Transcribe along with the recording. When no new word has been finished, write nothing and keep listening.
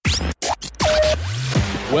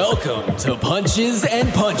Welcome to Punches and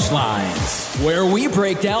Punchlines, where we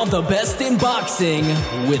break down the best in boxing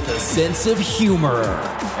with a sense of humor.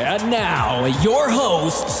 And now, your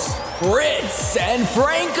hosts, Fritz and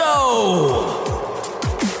Franco.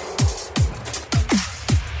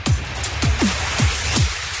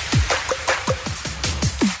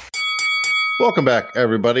 Welcome back,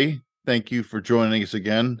 everybody. Thank you for joining us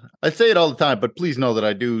again. I say it all the time, but please know that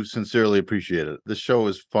I do sincerely appreciate it. This show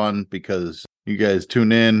is fun because you guys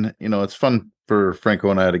tune in. You know, it's fun for Franco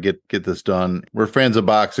and I to get this done. We're fans of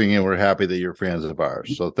boxing, and we're happy that you're fans of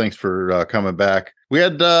ours. So thanks for coming back. We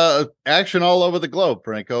had action all over the globe,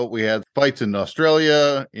 Franco. We had fights in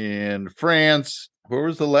Australia, in France. Where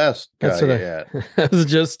was the last guy at? I was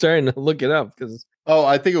just starting to look it up because... Oh,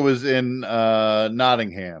 I think it was in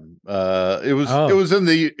Nottingham. It was in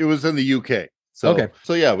the UK. So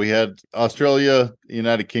yeah, we had Australia,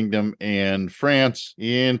 United Kingdom, and France,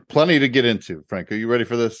 and plenty to get into. Frank, are you ready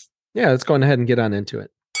for this? Yeah, let's go ahead and get on into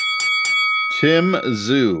it. Tim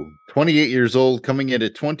Tszyu, 28 years old, coming in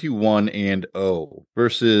at 21-0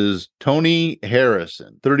 versus Tony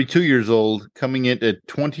Harrison, 32 years old, coming in at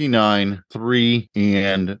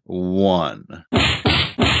 29-3-1.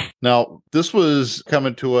 Now, this was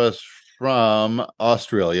coming to us from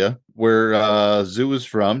Australia, where Tszyu is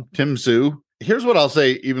from, Tim Tszyu. Here's what I'll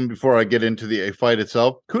say, even before I get into the fight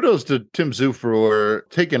itself. Kudos to Tim Tszyu for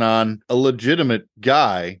taking on a legitimate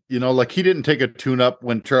guy. You know, like he didn't take a tune-up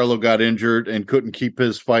when Charlo got injured and couldn't keep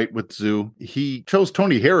his fight with Tszyu. He chose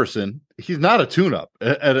Tony Harrison. He's not a tune-up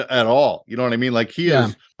at all. You know what I mean? Like he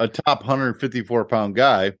is a top 154-pound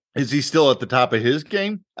guy. Is he still at the top of his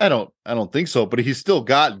game? I don't think so, but he's still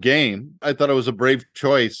got game. I thought it was a brave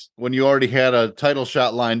choice when you already had a title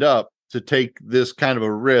shot lined up to take this kind of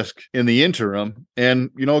a risk in the interim. And,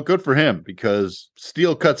 you know, good for him because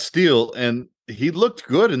steel cuts steel, and he looked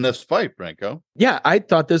good in this fight, Franco. Yeah, I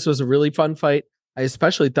thought this was a really fun fight. I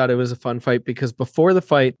especially thought it was a fun fight because before the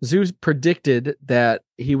fight, Tszyu predicted that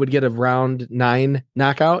he would get a round 9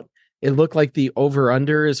 knockout. It looked like the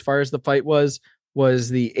over-under as far as the fight was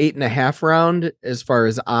the 8.5 round as far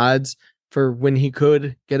as odds for when he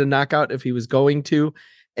could get a knockout if he was going to.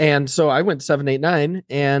 And so I went 7-8-9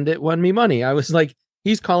 and it won me money. I was like,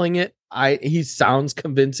 he's calling it. He sounds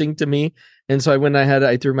convincing to me. And so I went ahead,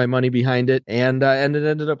 I threw my money behind it and it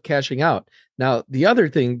ended up cashing out. Now, the other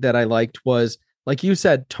thing that I liked was, like you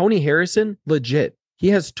said, Tony Harrison, legit. He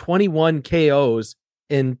has 21 KOs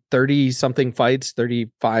in 30 something fights,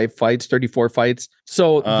 35 fights, 34 fights.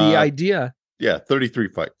 So the idea... Yeah, 33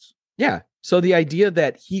 fights. Yeah. So the idea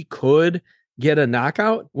that he could get a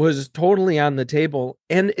knockout was totally on the table,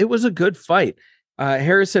 and it was a good fight.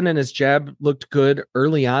 Harrison and his jab looked good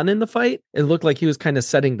early on in the fight. It looked like he was kind of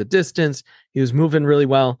setting the distance. He was moving really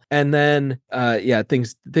well. And then,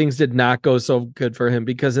 things did not go so good for him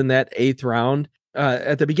because in that 8th round,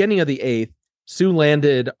 at the beginning of the 8th, Tszyu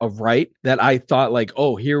landed a right that I thought like,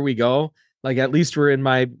 oh, here we go. Like at least we're in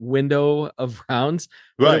my window of rounds.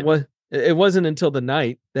 Right. It wasn't until the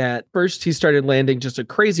night that first he started landing just a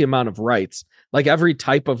crazy amount of rights, like every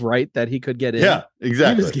type of right that he could get in. Yeah,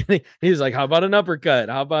 exactly. He was like, how about an uppercut?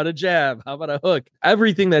 How about a jab? How about a hook?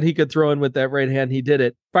 Everything that he could throw in with that right hand, he did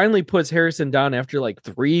it. Finally puts Harrison down after like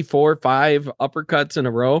 3, 4, 5 uppercuts in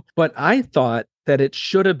a row. But I thought that it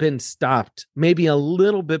should have been stopped maybe a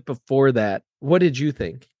little bit before that. What did you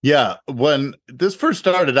think? Yeah, when this first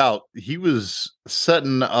started out, he was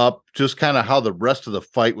setting up just kind of how the rest of the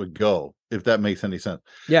fight would go, if that makes any sense.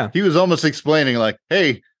 Yeah. He was almost explaining like,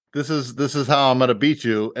 hey, this is how I'm going to beat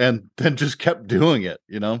you, and then just kept doing it,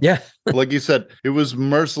 you know? Yeah. Like you said, it was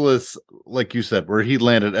merciless, like you said, where he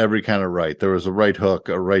landed every kind of right. There was a right hook,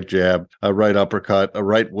 a right jab, a right uppercut, a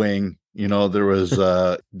right wing. You know, there was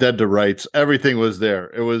dead to rights. Everything was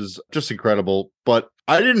there. It was just incredible. But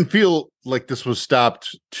I didn't feel like this was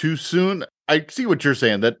stopped too soon. I see what you're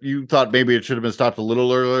saying, that you thought maybe it should have been stopped a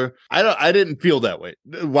little earlier. I didn't feel that way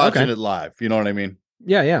watching it live. You know what I mean?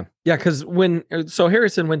 Yeah. Because so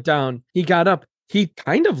Harrison went down, he got up. He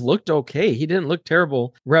kind of looked okay. He didn't look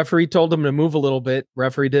terrible. Referee told him to move a little bit.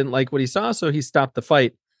 Referee didn't like what he saw, so he stopped the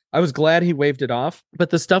fight. I was glad he waved it off, but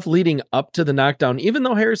the stuff leading up to the knockdown, even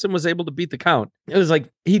though Harrison was able to beat the count, it was like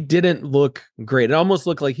he didn't look great. It almost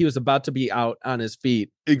looked like he was about to be out on his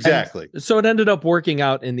feet. Exactly. And so it ended up working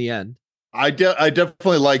out in the end. I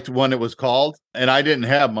definitely liked when it was called, and I didn't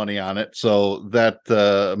have money on it, so that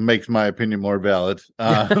makes my opinion more valid.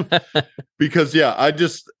 Because I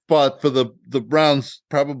just thought for the Browns,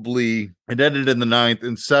 probably it ended in the 9th,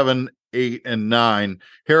 and 7 8 and 9,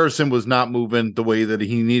 Harrison was not moving the way that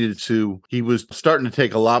he needed to. He was starting to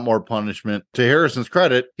take a lot more punishment. To Harrison's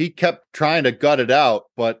credit, he kept trying to gut it out,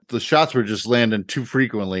 but the shots were just landing too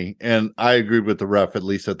frequently. And I agreed with the ref, at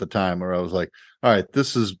least at the time, where I was like, all right,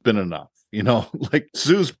 this has been enough. Like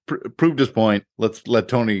Tszyu's proved his point. Let's let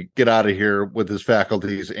Tony get out of here with his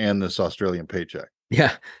faculties and this Australian paycheck.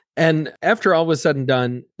 Yeah. And after all was said and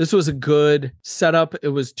done, this was a good setup. It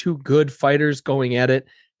was two good fighters going at it.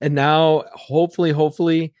 And now, hopefully,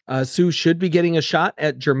 Tszyu should be getting a shot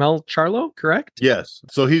at Jermell Charlo, correct? Yes.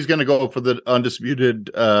 So he's going to go for the undisputed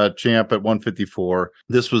champ at 154.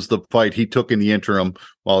 This was the fight he took in the interim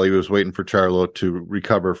while he was waiting for Charlo to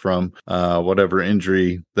recover from whatever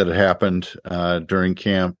injury that had happened during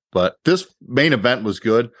camp. But this main event was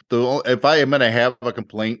good. If I am going to have a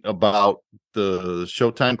complaint about the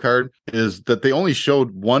Showtime card, is that they only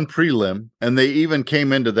showed one prelim, and they even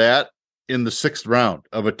came into that in the 6th round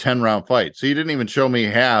of a 10-round fight. So you didn't even show me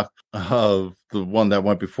half of the one that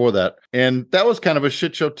went before that. And that was kind of a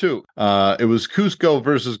shit show too. It was Cusco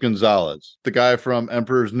versus Gonzalez. The guy from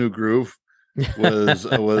Emperor's New Groove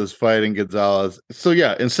was fighting Gonzalez. So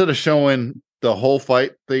yeah, instead of showing the whole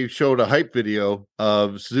fight, they showed a hype video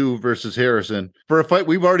of Tszyu versus Harrison for a fight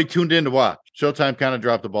we've already tuned in to watch. Showtime kind of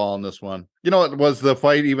dropped the ball on this one. Was the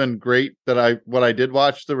fight even great what I did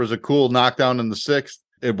watch? There was a cool knockdown in the 6th.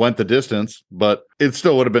 It went the distance, but it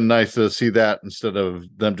still would have been nice to see that instead of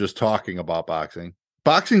them just talking about boxing.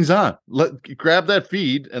 Boxing's on. Grab that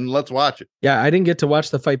feed and let's watch it. Yeah, I didn't get to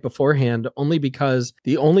watch the fight beforehand only because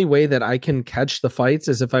the only way that I can catch the fights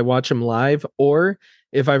is if I watch them live or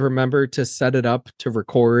if I remember to set it up to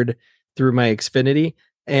record through my Xfinity.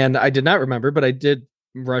 And I did not remember, but I did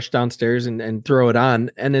rush downstairs and throw it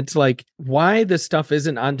on. And it's like, why this stuff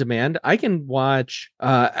isn't on demand? I can watch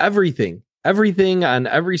everything on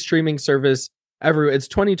every streaming service. It's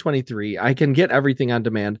 2023. I can get everything on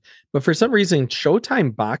demand, but for some reason,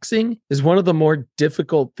 Showtime boxing is one of the more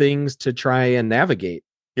difficult things to try and navigate.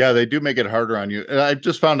 Yeah, they do make it harder on you. And I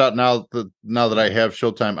just found out now that I have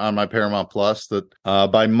Showtime on my Paramount Plus that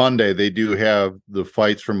by Monday they do have the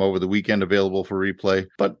fights from over the weekend available for replay.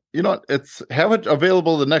 But have it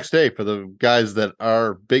available the next day for the guys that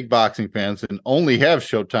are big boxing fans and only have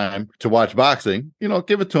Showtime to watch boxing.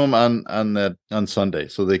 Give it to them on Sunday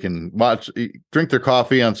so they can drink their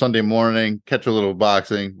coffee on Sunday morning, catch a little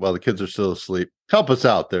boxing while the kids are still asleep. Help us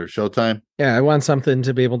out there, Showtime. Yeah, I want something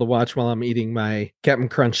to be able to watch while I'm eating my Captain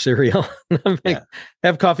Crunch cereal.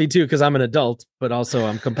 Have coffee too, because I'm an adult, but also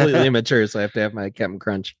I'm completely immature, so I have to have my Captain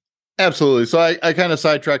Crunch. Absolutely. So I kind of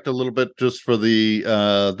sidetracked a little bit just for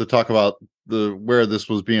the talk about where this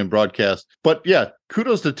was being broadcast. But yeah,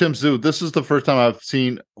 kudos to Tim Tszyu. This is the first time I've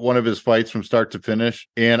seen one of his fights from start to finish.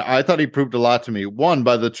 And I thought he proved a lot to me. One,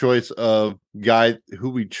 by the choice of guy who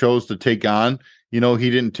we chose to take on. He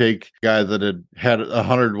didn't take a guy that had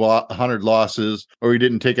 100 losses, or he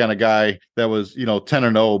didn't take on a guy that was,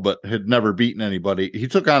 10-0, but had never beaten anybody. He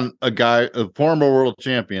took on a former world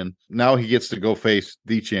champion. Now he gets to go face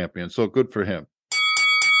the champion. So good for him.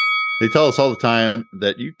 They tell us all the time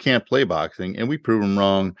that you can't play boxing, and we prove them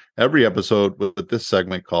wrong every episode with this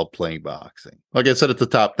segment called Playing Boxing. Like I said at the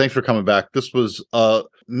top, thanks for coming back. This was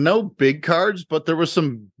no big cards, but there was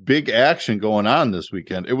some big action going on this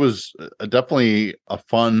weekend. It was definitely a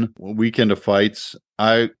fun weekend of fights.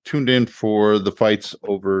 I tuned in for the fights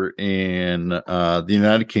over in the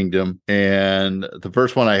United Kingdom, and the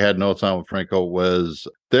first one I had notes on with Franco was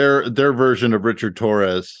their version of Richard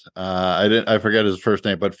Torres. I forget his first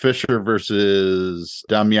name, but Fisher versus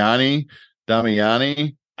Damiani.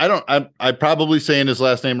 I'm probably saying his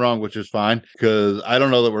last name wrong, which is fine, because I don't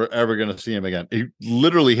know that we're ever going to see him again. He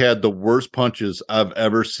literally had the worst punches I've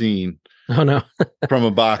ever seen. Oh no. From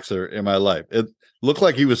a boxer in my life. It looked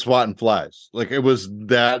like he was swatting flies. Like, it was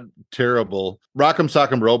that terrible. Rock'em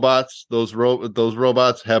Sock'em Robots, those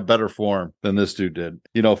robots have better form than this dude did.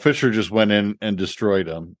 Fisher just went in and destroyed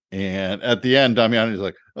him. And at the end, Damiani's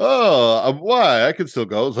like, oh, why? I could still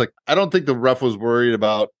go. It's like, I don't think the ref was worried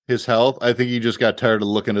about his health. I think he just got tired of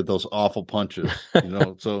looking at those awful punches.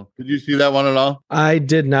 So did you see that one at all? I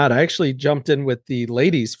did not. I actually jumped in with the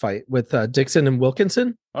ladies fight with Dixon and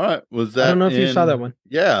Wilkinson. All right. Was that? I don't know if you saw that one.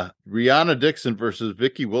 Yeah. Rihanna Dixon versus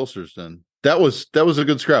Vicky Wilkerson. That was a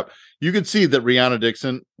good scrap. You could see that Rihanna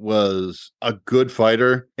Dixon was a good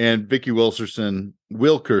fighter, and Vicky Wilkerson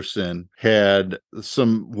had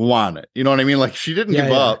some want it. You know what I mean? Like, she didn't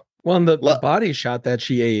give up. Well, and the body shot that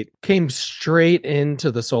she ate came straight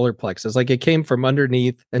into the solar plexus. Like it came from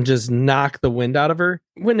underneath and just knocked the wind out of her.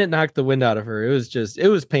 When it knocked the wind out of her, it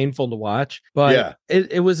was painful to watch. But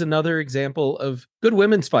it was another example of good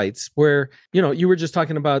women's fights where, you were just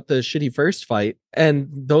talking about the shitty first fight, and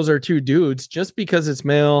those are two dudes. Just because it's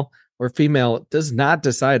male or female does not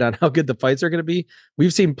decide on how good the fights are going to be.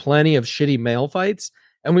 We've seen plenty of shitty male fights.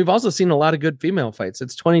 And we've also seen a lot of good female fights.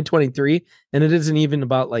 It's 2023, and it isn't even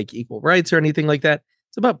about like equal rights or anything like that.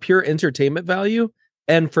 It's about pure entertainment value.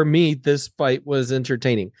 And for me, this fight was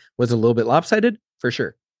entertaining. Was a little bit lopsided, for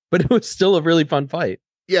sure, but it was still a really fun fight.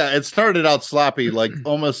 Yeah, it started out sloppy, like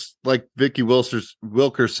almost like Vicky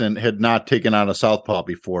Wilkerson had not taken on a southpaw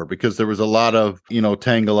before, because there was a lot of,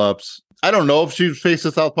 tangle ups. I don't know if she's faced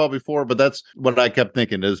a southpaw before, but that's what I kept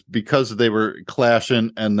thinking, is because they were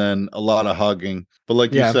clashing and then a lot of hugging. But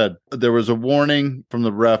like you said, there was a warning from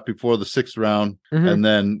the ref before the 6th round, and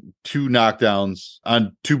then 2 knockdowns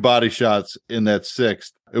on 2 body shots in that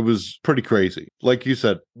 6th. It was pretty crazy. Like you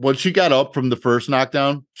said, when she got up from the first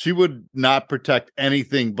knockdown, she would not protect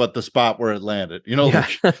anything but the spot where it landed.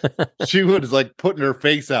 Like, she was like putting her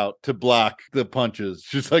face out to block the punches.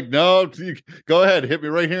 She's like, no, go ahead. Hit me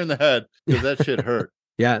right here in the head, because that shit hurt.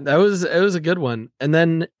 Yeah, it was a good one. And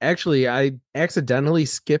then actually, I accidentally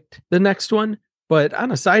skipped the next one. But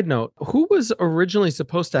on a side note, who was originally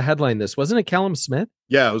supposed to headline this? Wasn't it Callum Smith?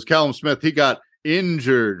 Yeah, it was Callum Smith. He got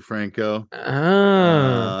injured, Franco.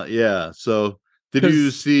 Yeah. So did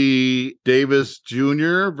you see Davis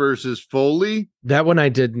Jr. versus Foley? That one I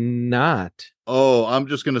did not. Oh, I'm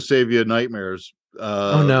just going to save you nightmares.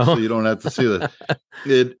 Oh, no. So you don't have to see that.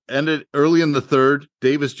 It ended early in the 3rd.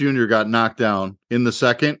 Davis Jr. got knocked down in the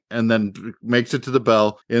 2nd and then makes it to the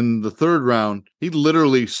bell. In the 3rd round, he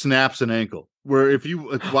literally snaps an ankle. Where if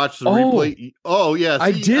you watch the replay,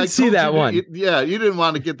 I did see that one. You didn't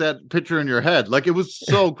want to get that picture in your head. Like, it was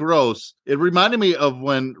so gross. It reminded me of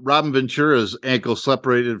when Robin Ventura's ankle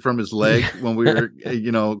separated from his leg when we were,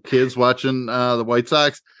 kids watching the White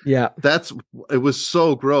Sox. Yeah, it was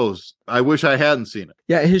so gross. I wish I hadn't seen it.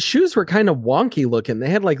 Yeah, his shoes were kind of wonky looking. They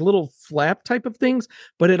had like little flap type of things,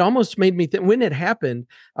 but it almost made me think, when it happened,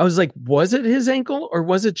 I was like, was it his ankle, or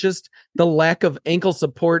was it just the lack of ankle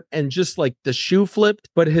support and just like the shoe flipped,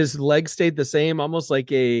 but his leg stayed the same, almost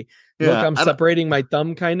like a look, I'm separating my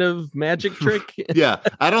thumb kind of magic trick. Yeah,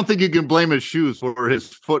 I don't think you can blame his shoes for his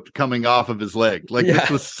foot coming off of his leg. Like, this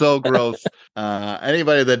was so gross.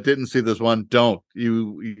 Anybody that didn't see this one, don't.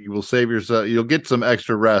 You will save yourself. You'll get some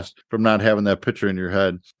extra rest from not having that picture in your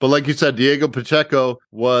head. But like you said, Diego Pacheco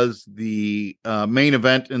was the main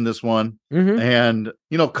event in this one. And,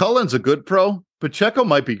 Cullen's a good pro. Pacheco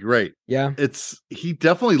might be great. Yeah. He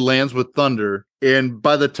definitely lands with thunder. And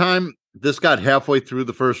by the time this got halfway through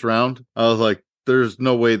the first round, I was like, there's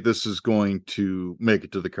no way this is going to make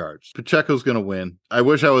it to the cards. Pacheco's going to win. I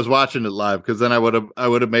wish I was watching it live, because then I would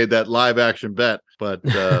have made that live action bet. But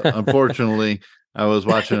unfortunately, I was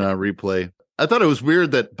watching it on replay. I thought it was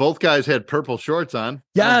weird that both guys had purple shorts on.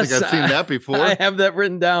 Yes, I don't think I've seen that before. I have that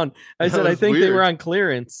written down. I think they were on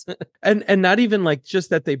clearance. and not even like just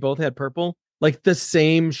that they both had purple. Like the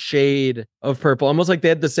same shade of purple, almost like they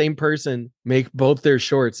had the same person make both their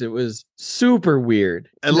shorts. It was super weird.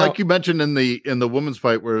 And like you mentioned in the women's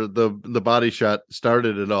fight where the body shot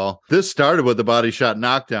started it all, this started with the body shot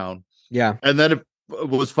knockdown. Yeah. And then it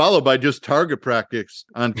was followed by just target practice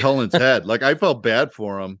on Cullen's head. Like, I felt bad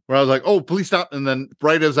for him, where I was like, oh, please stop. And then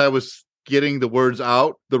right as I was getting the words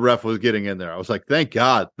out, the ref was getting in there. I was like, thank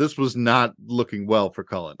God, this was not looking well for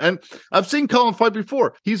Cullen. And I've seen Cullen fight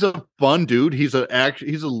before. He's a fun dude. He's a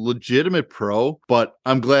legitimate pro, but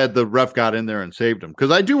I'm glad the ref got in there and saved him,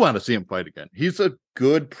 because I do want to see him fight again. He's a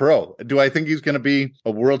good pro. Do I think he's going to be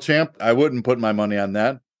a world champ? I wouldn't put my money on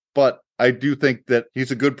that, but I do think that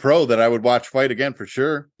he's a good pro that I would watch fight again for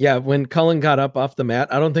sure. Yeah, when Cullen got up off the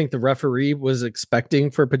mat, I don't think the referee was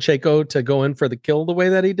expecting for Pacheco to go in for the kill the way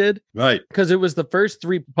that he did. Right. Because it was the first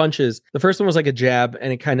 3 punches. The first one was like a jab,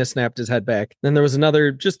 and it kind of snapped his head back. Then there was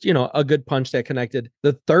another, just, a good punch that connected.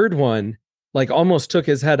 The third one, like, almost took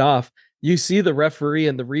his head off. You see the referee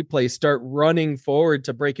in the replay start running forward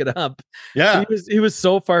to break it up. Yeah. He was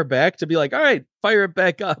so far back to be like, all right, fire it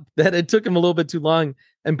back up, that it took him a little bit too long.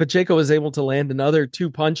 And Pacheco was able to land another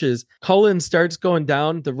 2 punches. Cullen starts going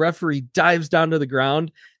down. The referee dives down to the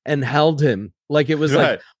ground and held him like it was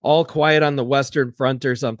like All Quiet on the Western Front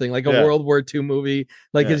or something, like a World War II movie.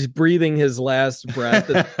 Like he's breathing his last breath.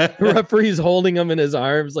 The referee's holding him in his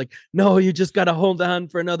arms like, no, you just got to hold on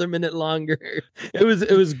for another minute longer. It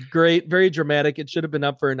was great. Very dramatic. It should have been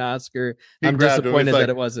up for an Oscar. I'm disappointed that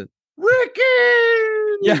it wasn't. Ricky!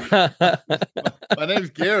 Yeah. My name's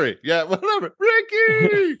Gary. Yeah, whatever.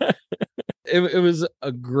 Ricky. It was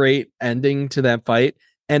a great ending to that fight.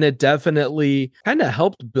 And it definitely kind of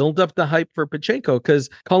helped build up the hype for Pacheco because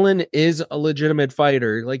Cullen is a legitimate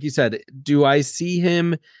fighter. Like you said, do I see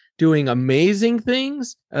him doing amazing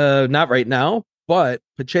things? Not right now, but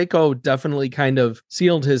Pacheco definitely kind of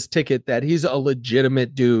sealed his ticket that he's a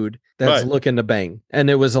legitimate dude that's looking to bang. And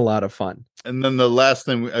it was a lot of fun. And then the last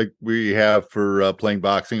thing we have for playing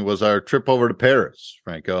boxing was our trip over to Paris,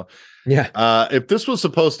 Franco. Yeah. If this was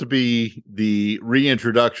supposed to be the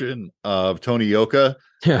reintroduction of Tony Yoka,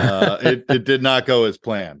 it did not go as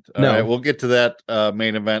planned. All right, we'll get to that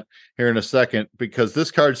main event here in a second because this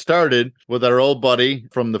card started with our old buddy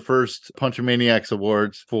from the first Punchomaniacs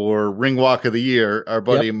Awards for Ring Walk of the Year. Our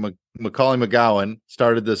buddy Macaulay McGowan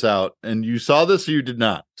started this out. And you saw this or you did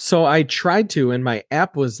not? So I tried to, and my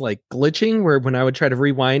app was like glitching where when I would try to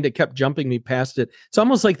rewind, it kept jumping me past it. It's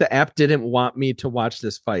almost like the app didn't want me to watch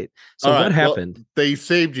this fight. So what happened? Well, they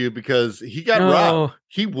saved you because he got robbed.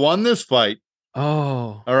 He won this fight.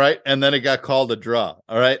 Oh. All right. And then it got called a draw.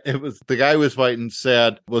 All right. It was the guy who was fighting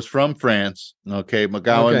was from France. Okay.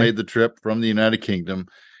 McGowan made the trip from the United Kingdom.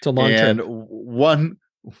 It's a long trip. One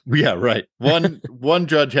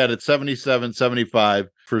judge had it 77-75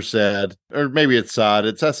 for Sad, or maybe it's Saad.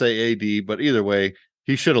 It's SAAD, but either way,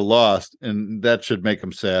 he should have lost, and that should make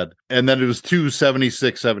him sad. And then it was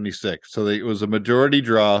 76-76. So it was a majority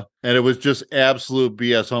draw, and it was just absolute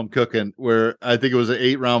BS home cooking, where I think it was an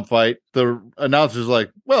 8-round fight. The announcer's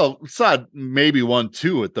like, well, Saad maybe won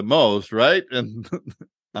 2 at the most, right? And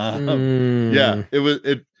yeah,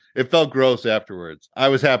 it felt gross afterwards. I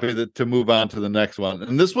was happy to move on to the next one.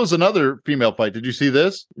 And this was another female fight. Did you see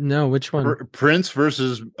this? No, which one? Price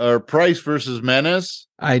versus Menace.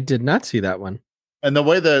 I did not see that one. And the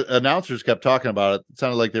way the announcers kept talking about it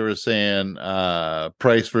sounded like they were saying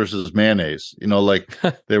Price versus mayonnaise. You know, like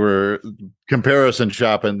they were comparison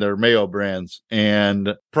shopping their mayo brands.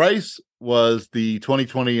 And Price was the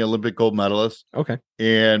 2020 Olympic gold medalist. Okay.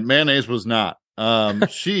 And mayonnaise was not.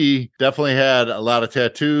 She definitely had a lot of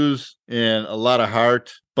tattoos and a lot of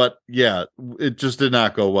heart. But yeah, it just did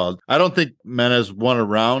not go well. I don't think Menace won a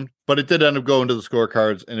round, but it did end up going to the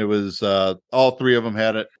scorecards. And it was all 3 of them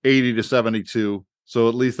had it 80-72. So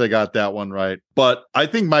at least I got that one right. But I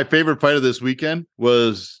think my favorite fight of this weekend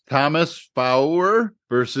was Thomas Fowler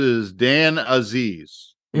versus Dan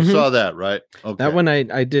Aziz. You saw that, right? Okay. That one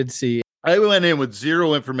I did see. I went in with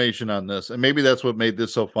zero information on this, and maybe that's what made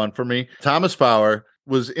this so fun for me. Thomas Fowler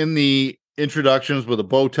was in the introductions with a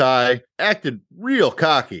bow tie, acted real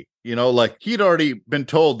cocky. You know, like he'd already been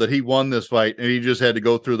told that he won this fight, and he just had to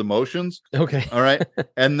go through the motions. Okay. All right.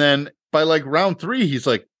 And then by like round 3, he's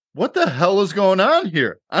like, what the hell is going on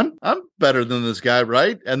here? I'm better than this guy,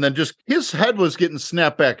 right? And then just his head was getting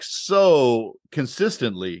snapped back so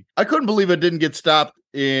consistently. I couldn't believe it didn't get stopped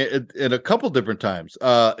in a couple different times.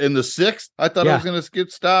 In the 6th, I thought I was going to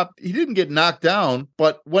get stopped. He didn't get knocked down,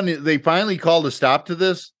 but when they finally called a stop to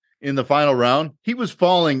this in the final round, he was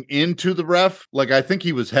falling into the ref. Like I think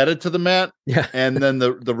he was headed to the mat. Yeah. And then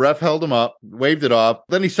the ref held him up, waved it off.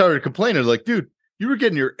 Then he started complaining like, dude, you were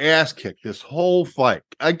getting your ass kicked this whole fight.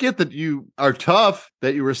 I get that you are tough,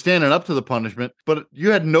 that you were standing up to the punishment, but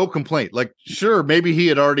you had no complaint. Like, sure, maybe he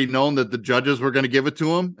had already known that the judges were going to give it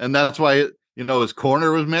to him, and that's why, his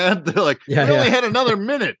corner was mad. They're like, we only had another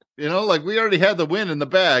minute. Like we already had the win in the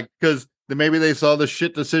bag because maybe they saw the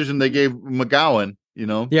shit decision they gave McGowan,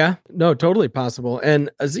 Yeah, no, totally possible.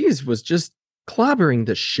 And Aziz was just clobbering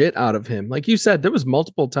the shit out of him. Like you said, there was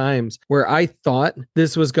multiple times where I thought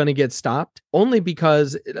this was going to get stopped only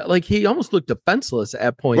because like he almost looked defenseless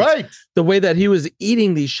at points. Right. The way that he was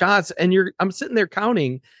eating these shots, and I'm sitting there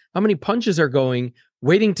counting how many punches are going,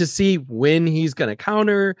 waiting to see when he's going to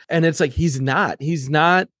counter. And it's like, he's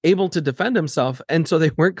not able to defend himself. And so they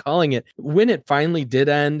weren't calling it. When it finally did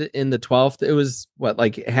end in the 12th, it was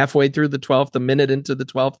like halfway through the 12th, a minute into the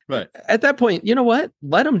 12th. Right. At that point, you know what?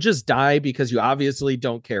 Let him just die because you obviously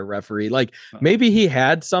don't care, referee. Like maybe he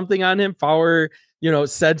had something on him. Fowler,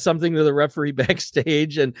 said something to the referee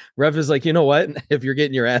backstage, and ref is like, you know what? If you're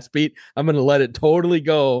getting your ass beat, I'm going to let it totally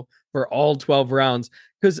go for all 12 rounds.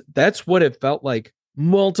 Because that's what it felt like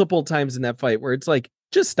multiple times in that fight, where it's like,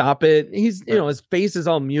 just stop it. He's, his face is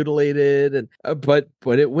all mutilated, and but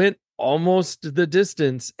it went almost the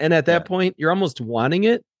distance. And at that point, you're almost wanting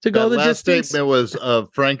it to go the distance. That statement was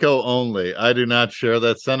Franco only. I do not share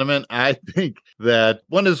that sentiment. I think that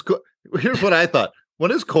here's what I thought.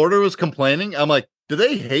 When his corner was complaining, I'm like, do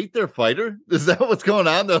they hate their fighter? Is that what's going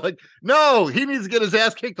on? They're like, no, he needs to get his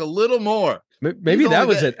ass kicked a little more. Maybe that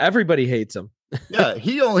was it. Everybody hates him. Yeah,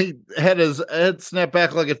 he only had his head snapped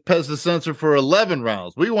back like a Pez sensor for 11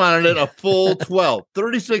 rounds. We wanted it a full 12,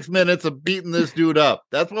 36 minutes of beating this dude up.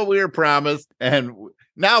 That's what we were promised. And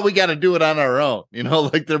now we got to do it on our own.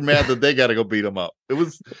 Like they're mad that they got to go beat him up. It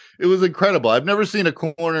was incredible. I've never seen a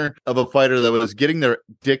corner of a fighter that was getting their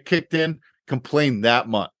dick kicked in complain that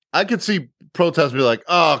much. I could see protests be like,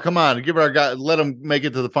 oh, come on, give our guy, let him make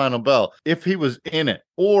it to the final bell if he was in it.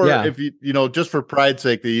 Or if just for pride's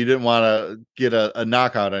sake that you didn't want to get a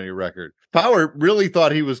knockout on your record. Power really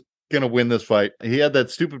thought he was going to win this fight. He had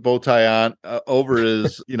that stupid bow tie on over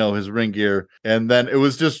his, his ring gear. And then it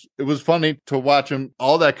was funny to watch him,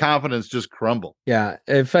 all that confidence just crumble. Yeah.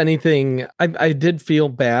 If anything, I did feel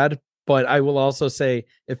bad. But I will also say,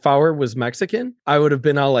 if Fowler was Mexican, I would have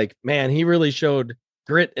been all like, man, he really showed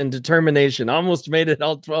grit and determination, almost made it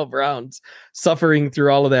all 12 rounds, suffering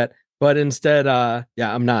through all of that. But instead,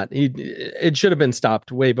 I'm not. It should have been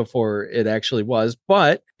stopped way before it actually was,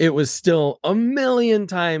 but it was still a million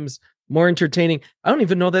times more entertaining. I don't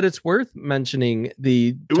even know that it's worth mentioning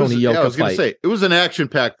the Tony Yoka fight. I was going to say, it was an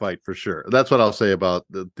action-packed fight for sure. That's what I'll say about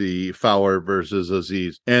the Fowler versus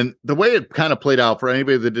Aziz. And the way it kind of played out for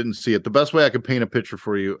anybody that didn't see it, the best way I could paint a picture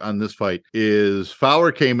for you on this fight is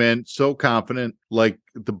Fowler came in so confident, like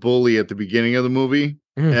the bully at the beginning of the movie.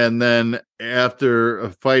 And then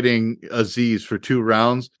after fighting Aziz for 2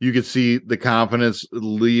 rounds, you could see the confidence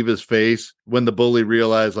leave his face when the bully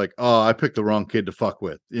realized, like, oh, I picked the wrong kid to fuck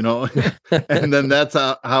with, and then that's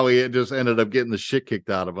how he just ended up getting the shit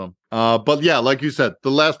kicked out of him. But yeah, like you said,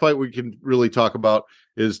 the last fight we can really talk about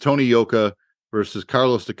is Tony Yoka versus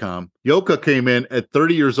Carlos Takam. Yoka came in at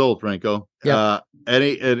 30 years old, Franco. Yep.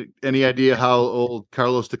 Any idea how old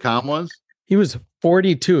Carlos Takam was? He was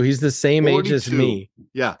 42. He's the same 42. Age as me.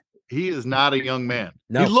 Yeah. He is not a young man.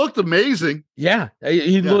 No. He looked amazing. Yeah.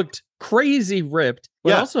 He looked crazy ripped.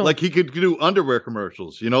 But also, like he could do underwear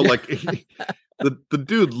commercials, like the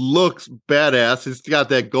dude looks badass. He's got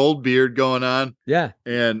that gold beard going on. Yeah.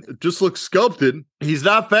 And just looks sculpted. He's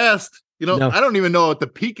not fast. No. I don't even know at the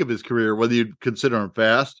peak of his career whether you'd consider him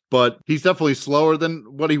fast, but he's definitely slower than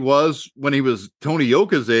what he was when he was Tony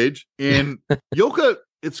Yoka's age. And Yoka,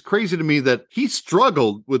 it's crazy to me that he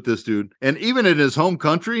struggled with this dude. And even in his home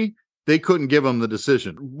country, they couldn't give him the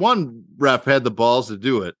decision. One ref had the balls to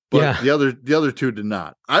do it, but the other 2 did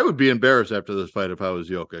not. I would be embarrassed after this fight if I was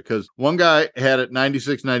Yoka, because one guy had it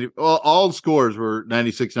 96-90. All scores were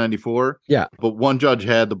 96-94. Yeah. But one judge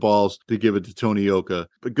had the balls to give it to Tony Yoka.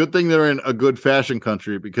 But good thing they're in a good fashion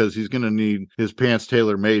country, because he's going to need his pants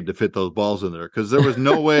tailor-made to fit those balls in there. Because there was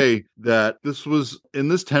no way that this was, in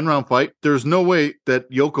this 10-round fight, there's no way that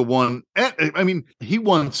Yoka won. I mean, he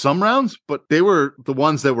won some rounds, but they were the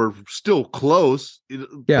ones that were still close.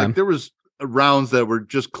 Like there was rounds that were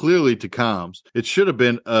just clearly Takam's. It should have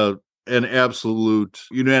been an absolute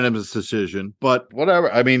unanimous decision, but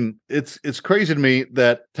whatever. I mean, it's crazy to me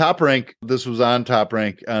that Top Rank, this was on Top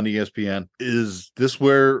Rank on ESPN. Is this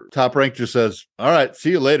where Top Rank just says, all right,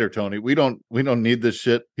 see you later, Tony. We don't need this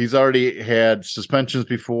shit. He's already had suspensions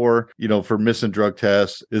before, for missing drug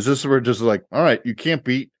tests. Is this where just like, all right, you can't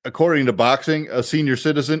beat, according to boxing, a senior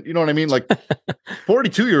citizen? You know what I mean? Like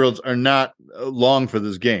 42-year-olds are not long for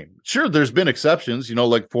this game. Sure, there's been exceptions,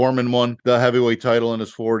 like Foreman won the heavyweight title in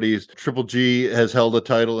his 40s. Triple G has held a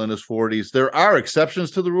title in his 40s. There are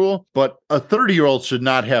exceptions to the rule, but a 30-year-old should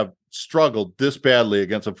not have struggled this badly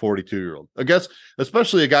against a 42-year-old. I guess,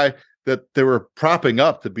 especially a guy that they were propping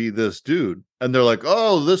up to be this dude. And they're like,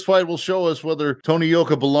 oh, this fight will show us whether Tony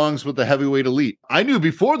Yoka belongs with the heavyweight elite. I knew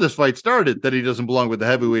before this fight started that he doesn't belong with the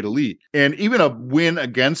heavyweight elite. And even a win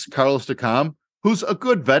against Carlos Takam, who's a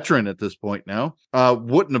good veteran at this point now,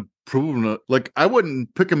 wouldn't have proven it. Like, I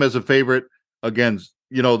wouldn't pick him as a favorite against,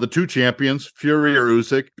 the 2 champions, Fury or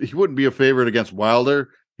Usyk. He wouldn't be a favorite against Wilder.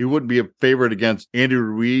 He wouldn't be a favorite against Andy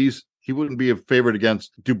Ruiz. He wouldn't be a favorite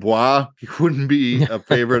against Dubois. He wouldn't be a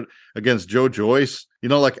favorite against Joe Joyce.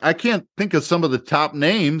 I can't think of some of the top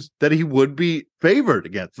names that he would be favored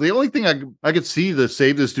against. The only thing I could see to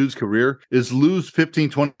save this dude's career is lose 15,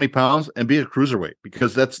 20 pounds and be a cruiserweight,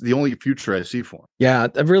 because that's the only future I see for him. Yeah,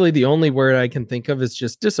 really the only word I can think of is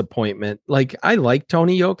just disappointment. Like, I like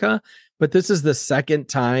Tony Yoka, but this is the second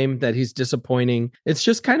time that he's disappointing. It's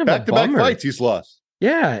just kind of a bummer. Back-to-back fights he's lost.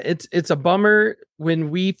 Yeah, it's a bummer. When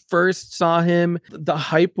we first saw him, the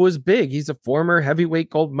hype was big. He's a former heavyweight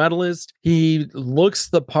gold medalist. He looks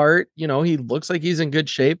the part, he looks like he's in good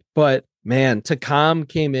shape, but man, Takam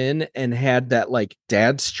came in and had that like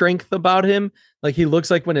dad strength about him. Like, he looks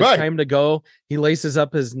like when it's time to go, he laces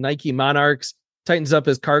up his Nike Monarchs, tightens up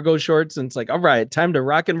his cargo shorts, and it's like, all right, time to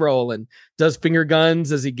rock and roll, and does finger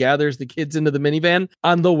guns as he gathers the kids into the minivan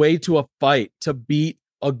on the way to a fight to beat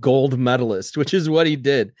a gold medalist, which is what he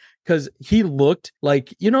did. Because he looked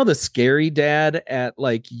like, the scary dad at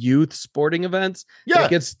like youth sporting events. Yeah.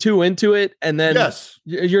 That gets too into it. And then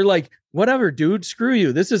you're like, whatever, dude, screw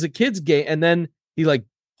you. This is a kid's game. And then he like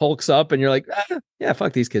hulks up and you're like, yeah,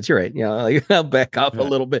 fuck these kids. You're right. Like I'll back off a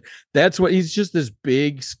little bit. That's what he's just this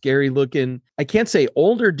big, scary looking, I can't say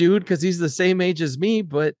older dude because he's the same age as me,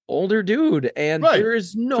 but older dude. And there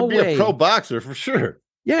is no way. To be a pro boxer for sure.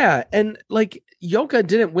 Yeah. And like Yoka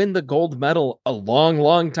didn't win the gold medal a long,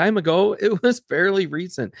 long time ago. It was fairly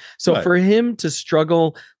recent. So for him to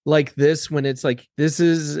struggle like this, when it's like, this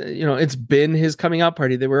is, it's been his coming out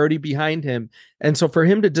party. They were already behind him. And so for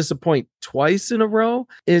him to disappoint twice in a row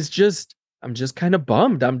is just, I'm just kind of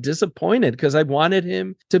bummed. I'm disappointed because I wanted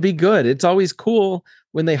him to be good. It's always cool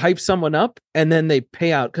when they hype someone up and then they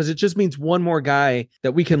pay out, because it just means one more guy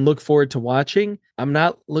that we can look forward to watching. I'm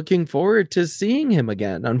not looking forward to seeing him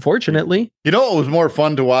again, unfortunately. What was more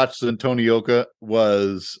fun to watch than Tony Yoka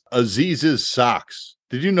was Aziz's socks.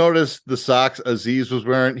 Did you notice the socks Aziz was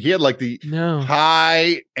wearing? He had like the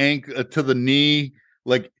high ankle to the knee,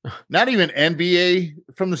 like not even NBA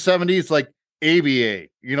from the 70s, like ABA,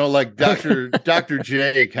 like Dr.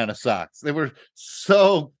 J kind of socks. They were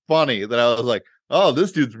so funny that I was like, oh,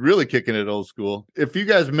 this dude's really kicking it old school. If you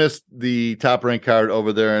guys missed the Top Rank card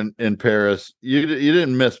over there in Paris, you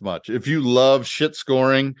didn't miss much. If you love shit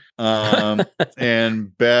scoring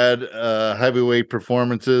and bad heavyweight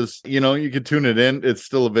performances, you can tune it in. It's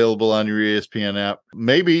still available on your ESPN app.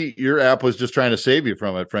 Maybe your app was just trying to save you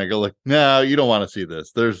from it, Franco. Like, no, you don't want to see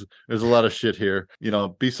this. There's a lot of shit here.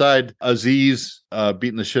 Beside Aziz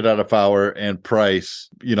beating the shit out of Fowler and Price,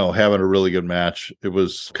 having a really good match, it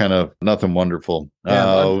was kind of nothing wonderful.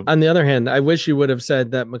 Yeah, on the other hand, I wish you would have said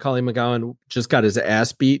that Macaulay McGowan just got his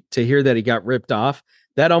ass beat. To hear that he got ripped off,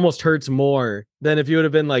 that almost hurts more than if you would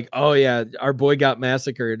have been like, oh yeah, our boy got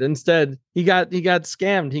massacred. Instead, he got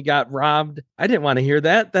scammed. He got robbed. I didn't want to hear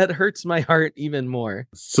that. That hurts my heart even more.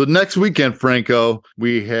 So next weekend, Franco,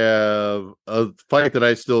 we have a fight that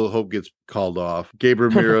I still hope gets called off. Gabe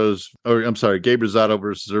Rosado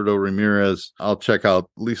versus Zurdo Ramirez. I'll check out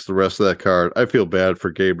at least the rest of that card. I feel bad for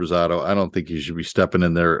Gabe Rosado. I don't think he should be stepping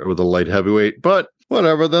in there with a light heavyweight, but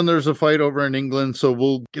whatever. Then there's a fight over in England, so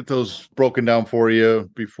we'll get those broken down for you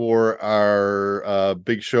before our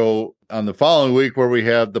big show on the following week, where we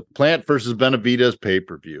have the Plant versus Benavidez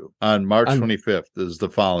pay-per-view on March 25th is the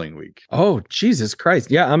following week. Oh, Jesus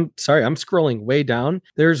Christ. Yeah, I'm sorry. I'm scrolling way down.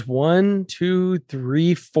 There's 1, 2,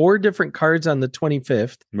 3, 4 different cards on the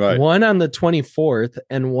 25th, right? One on the 24th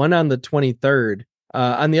and one on the 23rd.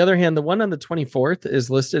 On the other hand, the one on the 24th is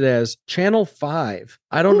listed as Channel 5.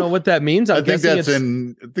 I don't know what that means. I think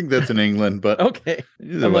that's in England, but okay.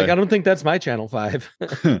 I'm like, I don't think that's my Channel 5.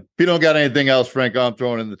 If you don't got anything else, Franco, I'm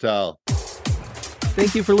throwing in the towel.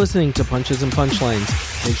 Thank you for listening to Punches and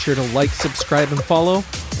Punchlines. Make sure to like, subscribe, and follow,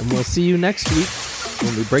 and we'll see you next week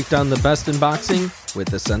when we break down the best in boxing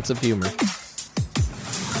with a sense of humor.